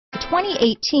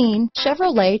2018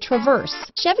 Chevrolet Traverse.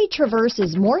 Chevy Traverse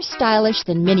is more stylish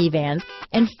than minivans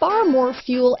and far more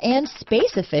fuel and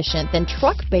space efficient than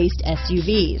truck-based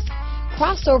SUVs.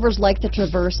 Crossovers like the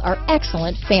Traverse are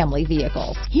excellent family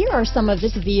vehicles. Here are some of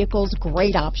this vehicle's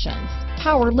great options: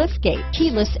 power liftgate,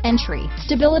 keyless entry,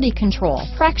 stability control,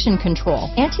 traction control,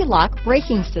 anti-lock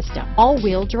braking system,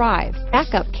 all-wheel drive,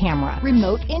 backup camera,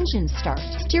 remote engine start,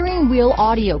 steering wheel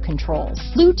audio controls,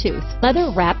 Bluetooth,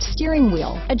 leather-wrapped steering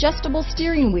wheel, adjustable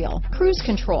steering wheel, cruise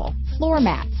control, floor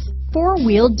mats,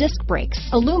 four-wheel disc brakes,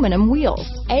 aluminum wheels,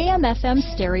 AM/FM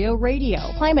stereo radio,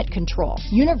 climate control,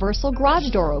 universal garage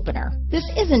door opener. This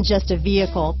isn't just a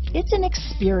vehicle, it's an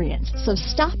experience. So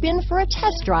stop in for a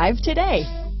test drive today.